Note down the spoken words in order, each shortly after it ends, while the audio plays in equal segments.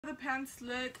The pants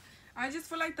look, I just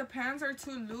feel like the pants are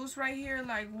too loose right here.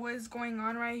 Like, what is going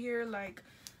on right here? Like,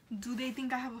 do they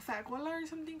think I have a fat cola or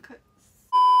something?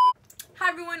 Hi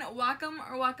everyone,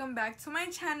 welcome back to my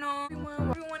channel.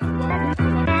 Welcome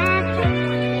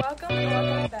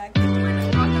back to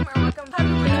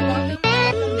my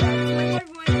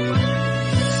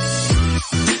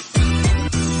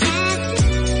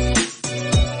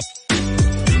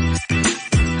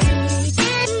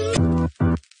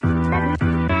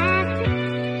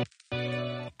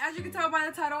As you can tell by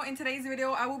the title, in today's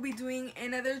video I will be doing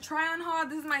another try on haul.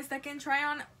 This is my second try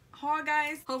on haul,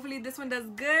 guys. Hopefully this one does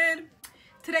good.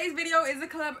 Today's video is a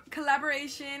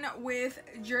collaboration with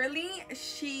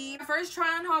Jurllyshe. My first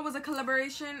try on haul was a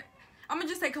collaboration. I'm gonna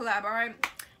just say collab, all right?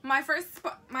 My first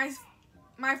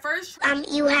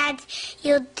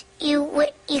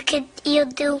you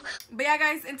do. But yeah,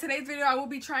 guys, in today's video I will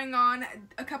be trying on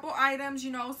a couple items,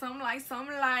 you know, some light, some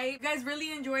light. You guys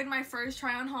really enjoyed my first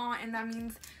try on haul, and that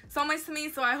means so much to me,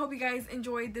 so I hope you guys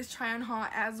enjoyed this try on haul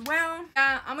as well.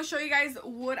 I'm gonna show you guys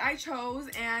what I chose,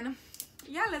 and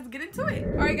yeah, let's get into it.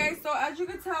 All right, guys, so as you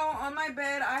can tell, on my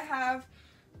bed I have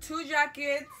 2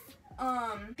 jackets.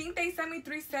 I think they sent me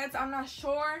 3 sets, I'm not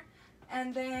sure,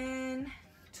 and then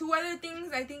 2 other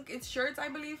things. I think it's shirts, I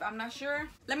believe, I'm not sure.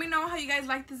 Let me know how you guys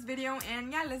like this video,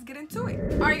 and yeah, let's get into it.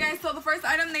 All right, guys, so the first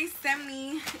item they sent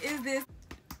me is this.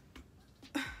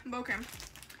 Okay,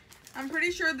 I'm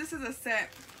pretty sure this is a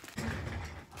set.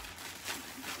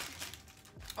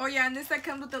 Oh yeah, and this set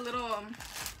comes with a little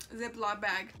Ziploc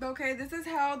bag. Okay, this is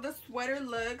how the sweater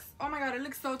looks. Oh my god, it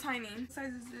looks so tiny. What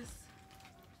size is this?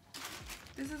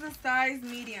 This is a size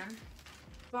medium.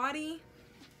 Body,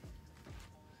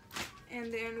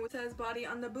 and then it says body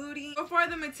on the booty. So far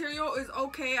the material is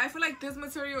okay. I feel like this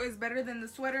material is better than the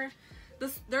sweater.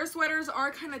 Their sweaters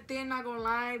are kind of thin, not gonna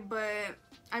lie, but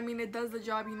I mean, it does the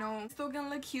job, you know. Still gonna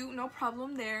look cute, no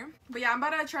problem there. But yeah, I'm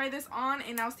about to try this on,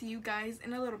 and I'll see you guys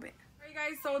in a little bit. Alright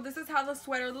guys, so this is how the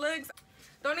sweater looks.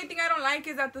 The only thing I don't like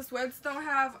is that the sweats don't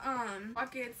have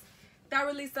pockets. That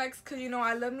really sucks, because you know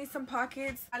I love me some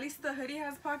pockets. At least the hoodie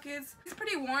has pockets. It's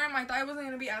pretty warm. I thought it wasn't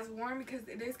gonna be as warm because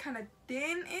it is kind of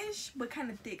thin-ish, but kind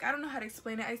of thick. I don't know how to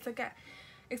explain it. I suck at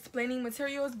explaining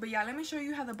materials. But yeah, let me show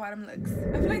you how the bottom looks.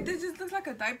 I feel like this just looks like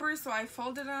a diaper, so I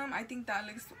folded them. I think that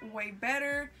looks way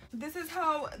better. This is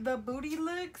how the booty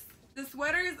looks. The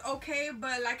sweater is okay,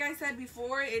 but like I said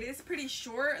before, it is pretty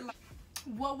short. Like,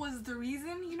 what was the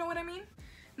reason? You know what I mean?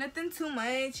 Nothing too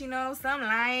much, you know, some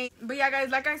light. But yeah, guys,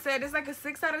 like I said, it's like a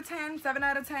 6 out of 10, 7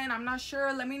 out of 10. I'm not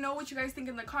sure. Let me know what you guys think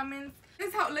in the comments. This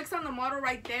is how it looks on the model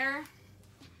right there.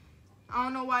 I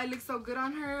don't know why it looks so good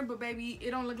on her, but baby,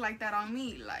 it don't look like that on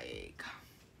me. Like,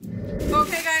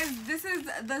 okay, guys, this is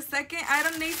the second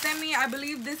item they sent me. I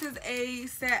believe this is a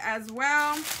set as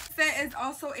well. Set is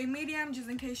also a medium, just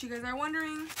in case you guys are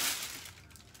wondering.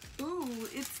 Ooh,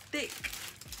 it's thick.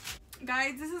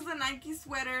 Guys, this is a Nike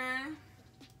sweater.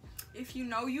 If you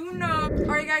know, you know.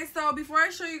 Alright, guys, so before I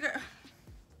show you guys,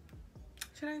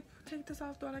 should I take this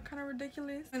off? Do I look kind of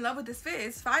ridiculous? I'm in love with this fit.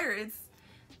 It's fire. It's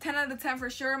 10 out of 10 for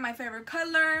sure. My favorite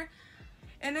color,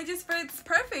 and it just fits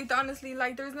perfect, honestly.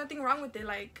 Like, there's nothing wrong with it.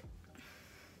 Like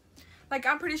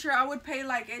I'm pretty sure I would pay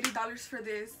like $80 for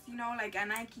this, you know, like at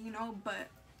Nike, you know. But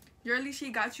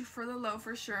Jurllyshe got you for the low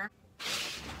for sure.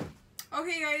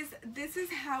 Okay, guys, this is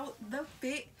how the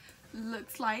fit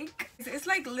looks like. It's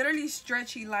like literally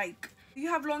stretchy. Like, if you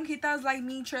have lonjitas like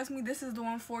me, trust me, this is the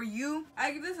one for you.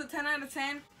 I give this a 10 out of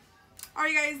 10.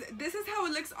 Alright, guys, this is how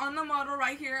it looks on the model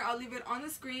right here. I'll leave it on the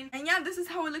screen, and yeah, this is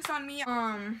how it looks on me.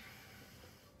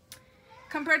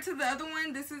 Compared to the other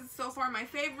one, this is so far my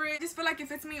favorite. I just feel like it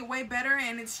fits me way better,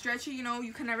 and it's stretchy. You know,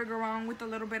 you can never go wrong with a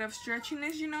little bit of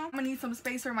stretchiness, you know. I'm gonna need some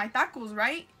space for my tacos,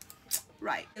 right?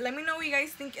 Right. Let me know what you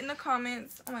guys think in the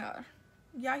comments. Oh my god,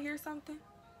 y'all hear something?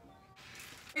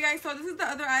 Okay, guys, so this is the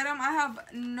other item. I have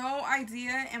no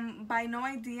idea, and by no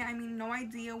idea I mean no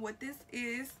idea what this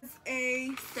is. It's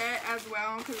a set as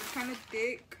well, because it's kind of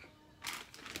thick.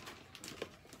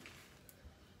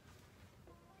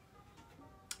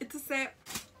 It's a set.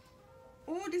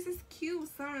 Oh, this is cute.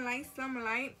 Some light, some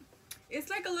light. It's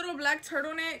like a little black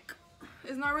turtleneck.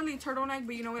 It's not really a turtleneck,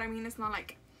 but you know what I mean. It's not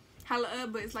like hella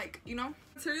up, but it's like, you know.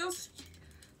 Materials,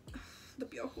 the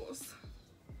piojos.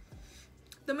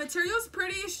 The material's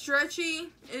pretty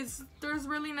stretchy. There's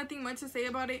really nothing much to say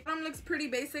about it. The bottom looks pretty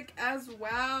basic as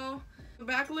well. The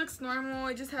back looks normal.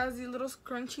 It just has these little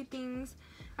scrunchy things.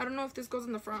 I don't know if this goes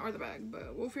in the front or the back,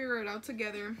 but we'll figure it out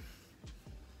together.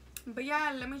 But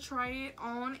yeah, let me try it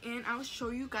on, and I'll show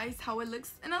you guys how it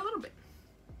looks in a little bit.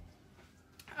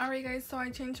 Alright, guys, so I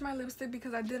changed my lipstick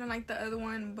because I didn't like the other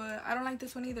one, but I don't like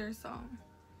this one either, so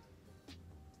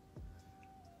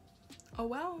oh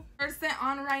well. Shirt set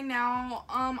on right now.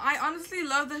 I honestly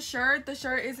love the shirt. The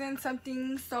shirt isn't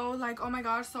something so like, oh my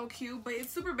gosh, so cute, but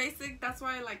it's super basic. That's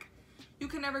why like you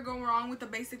can never go wrong with the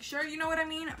basic shirt, you know what I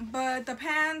mean? But the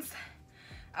pants,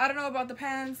 I don't know about the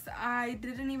pants. I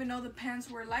didn't even know the pants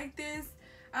were like this.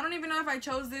 I don't even know if I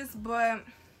chose this, but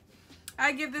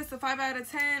I give this a 5 out of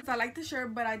 10. I like the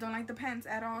shirt, but I don't like the pants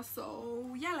at all. So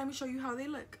yeah, let me show you how they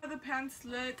look. How the pants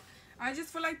look. I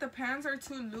just feel like the pants are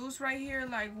too loose right here.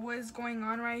 Like, what is going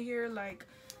on right here? Like,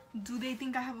 do they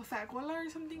think I have a fat cola or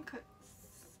something? Cause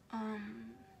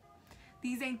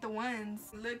these ain't the ones.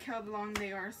 Look how long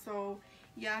they are. So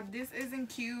yeah, this isn't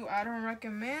cute. I don't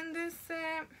recommend this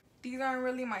set. These aren't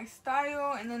really my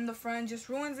style, and then the front just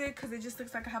ruins it because it just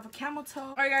looks like I have a camel toe.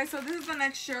 Alright guys, so this is the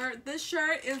next shirt. This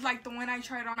shirt is like the one I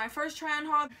tried on my first try on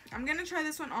haul. I'm gonna try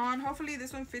this one on. Hopefully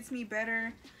this one fits me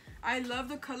better. I love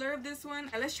the color of this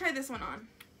one. Let's try this one on.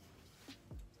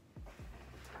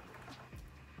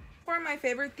 For my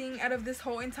favorite thing out of this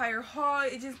whole entire haul,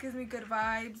 it just gives me good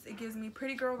vibes. It gives me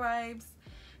pretty girl vibes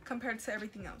compared to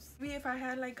everything else. Maybe if I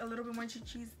had like a little bit more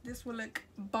cheese, this would look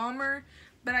bomber,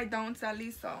 but I don't,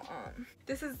 sadly. So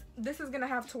this is gonna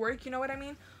have to work, you know what I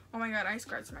mean? Oh my god, I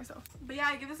scratched myself. But yeah,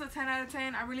 I give this a 10 out of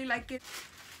 10. I really like it.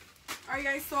 Alright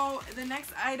guys, so the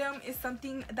next item is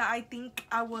something that I think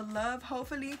I will love,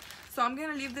 hopefully. So I'm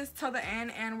gonna leave this till the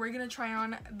end, and we're gonna try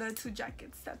on the 2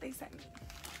 jackets that they sent me.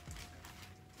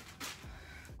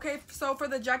 Okay, so for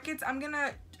the jackets, I'm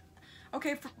gonna, I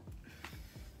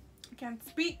can't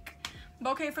speak.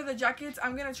 But okay, for the jackets,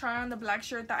 I'm gonna try on the black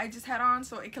shirt that I just had on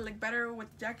so it can look better with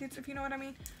jackets, if you know what I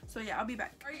mean. So yeah, I'll be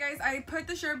back. Alright guys, I put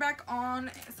the shirt back on.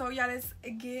 So yeah, let's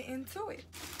get into it.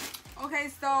 Okay,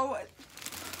 so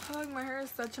my hair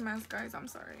is such a mess, guys. I'm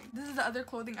sorry. This is the other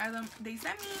clothing item they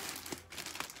sent me.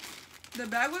 The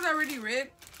bag was already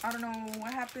ripped. I don't know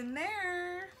what happened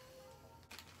there.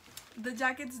 The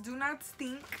jackets do not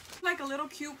stink. Like a little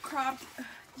cute cropped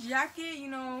jacket, you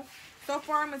know. So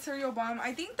far, material bomb.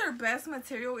 I think their best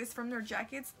material is from their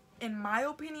jackets, in my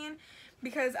opinion,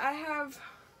 because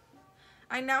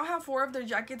I now have 4 of their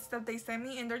jackets that they sent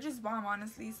me, and they're just bomb,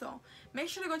 honestly. So make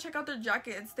sure to go check out their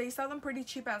jackets. They sell them pretty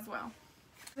cheap as well.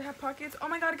 They have pockets. Oh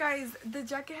my god, guys, the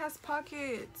jacket has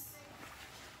pockets.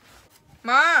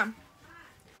 Mom,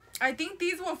 I think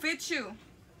these will fit you.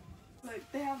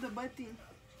 Look, they have the button.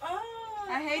 Oh,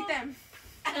 I hate them.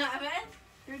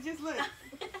 They just look.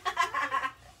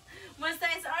 What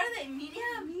size are they?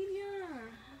 Medium?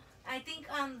 Medium. I think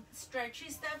on stretchy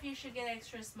stuff you should get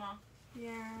extra small.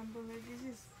 Yeah, but like it's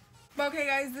just. But okay,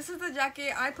 guys, this is the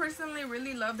jacket. I personally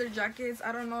really love their jackets.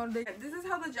 I don't know. This is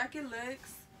how the jacket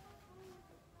looks.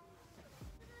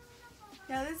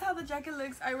 Yeah, this is how the jacket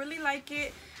looks. I really like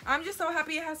it. I'm just so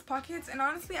happy it has pockets. And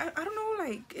honestly, I don't know,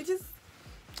 like, it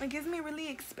gives me really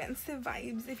expensive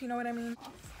vibes, if you know what I mean.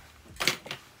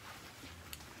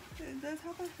 It does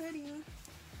have a hoodie.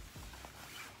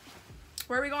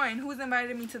 Where are we going? Who's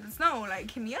invited me to the snow? Like,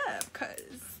 hit me up,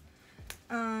 cause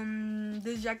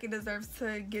this jacket deserves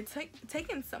to get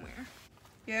taken somewhere.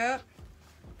 Yep.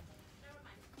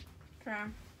 Okay.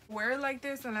 Wear it like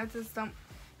this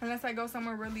unless I go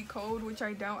somewhere really cold, which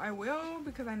I doubt I will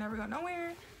because I never go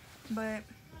nowhere. But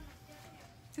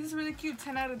this is really cute.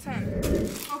 10 out of 10.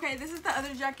 Okay, this is the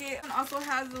other jacket. It also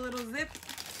has a little zip.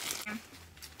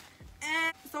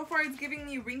 And so far it's giving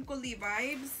me wrinkly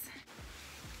vibes.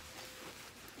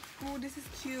 Oh, this is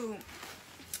cute.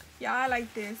 Yeah, I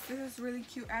like this. This is really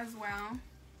cute as well.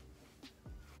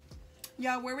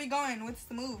 Yeah, where are we going? What's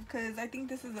the move? Because I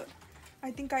think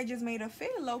I think I just made a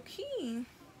fit low-key.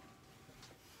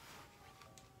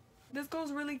 This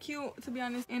goes really cute, to be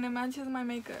honest, and it matches my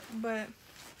makeup. But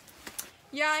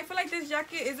yeah, I feel like this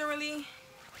jacket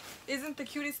isn't the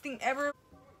cutest thing ever.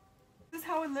 This is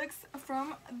how it looks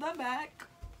from the back.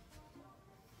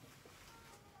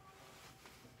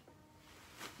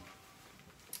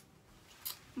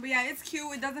 But yeah, it's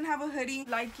cute. It doesn't have a hoodie.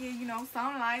 Like it, you know,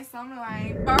 some lie, some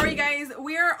lie. Alright guys,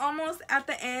 we are almost at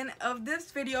the end of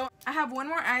this video. I have one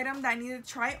more item that I need to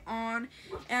try on,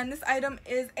 and this item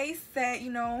is a set,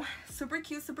 you know, super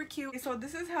cute, super cute. So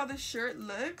this is how the shirt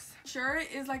looks. Shirt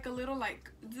is like a little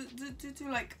like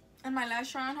like in my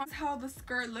last try on. This is how the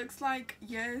skirt looks like.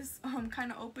 Yes,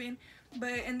 kind of open,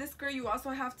 but in this skirt you also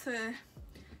have to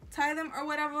tie them or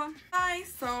whatever.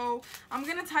 So I'm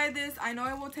gonna tie this. I know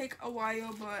it will take a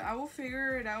while, but I will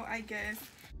figure it out, I guess.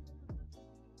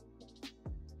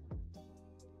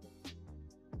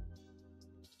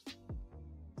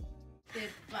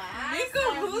 Nico,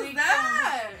 who's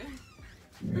that?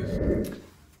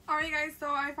 Alright guys,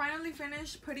 so I finally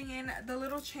finished putting in the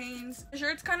little chains. The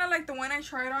shirt's kind of like the one I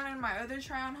tried on in my other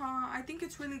try on haul. I think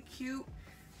it's really cute.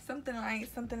 Something light,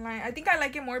 something light. I think I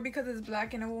like it more because it's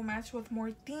black and it will match with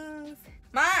more things.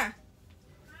 Ma!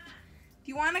 Do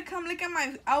you want to come look at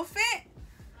my outfit?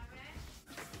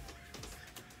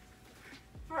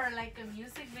 For like a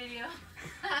music video.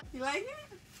 You like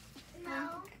it?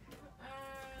 No.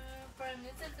 For a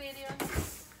music video.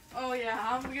 Oh yeah,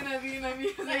 I'm gonna be in a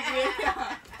music video.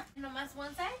 Nomás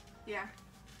one side? Yeah.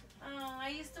 Oh,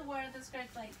 I used to wear the skirt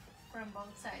like from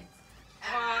both sides.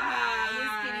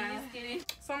 Wow. Just kidding.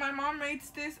 So my mom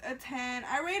rates this a 10.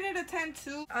 I rated a 10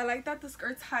 too. I like that the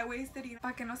skirt's high-waisted, you know,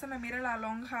 para que no se me mire la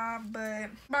lonja.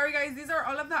 But alright guys, these are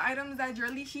all of the items that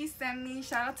Jurllyshe sent me.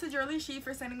 Shout out to Jurllyshe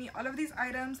for sending me all of these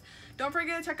items. Don't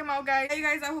forget to check them out, guys. Hey you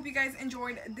guys, I hope you guys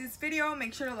enjoyed this video.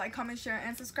 Make sure to like, comment, share,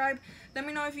 and subscribe. Let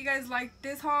me know if you guys like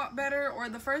this haul better or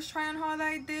the first try-on haul that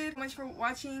I did. Thank you so much for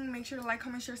watching. Make sure to like,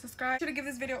 comment, share, subscribe. Make sure to give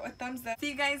this video a thumbs up.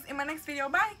 See you guys in my next video.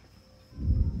 Bye.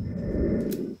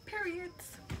 Period.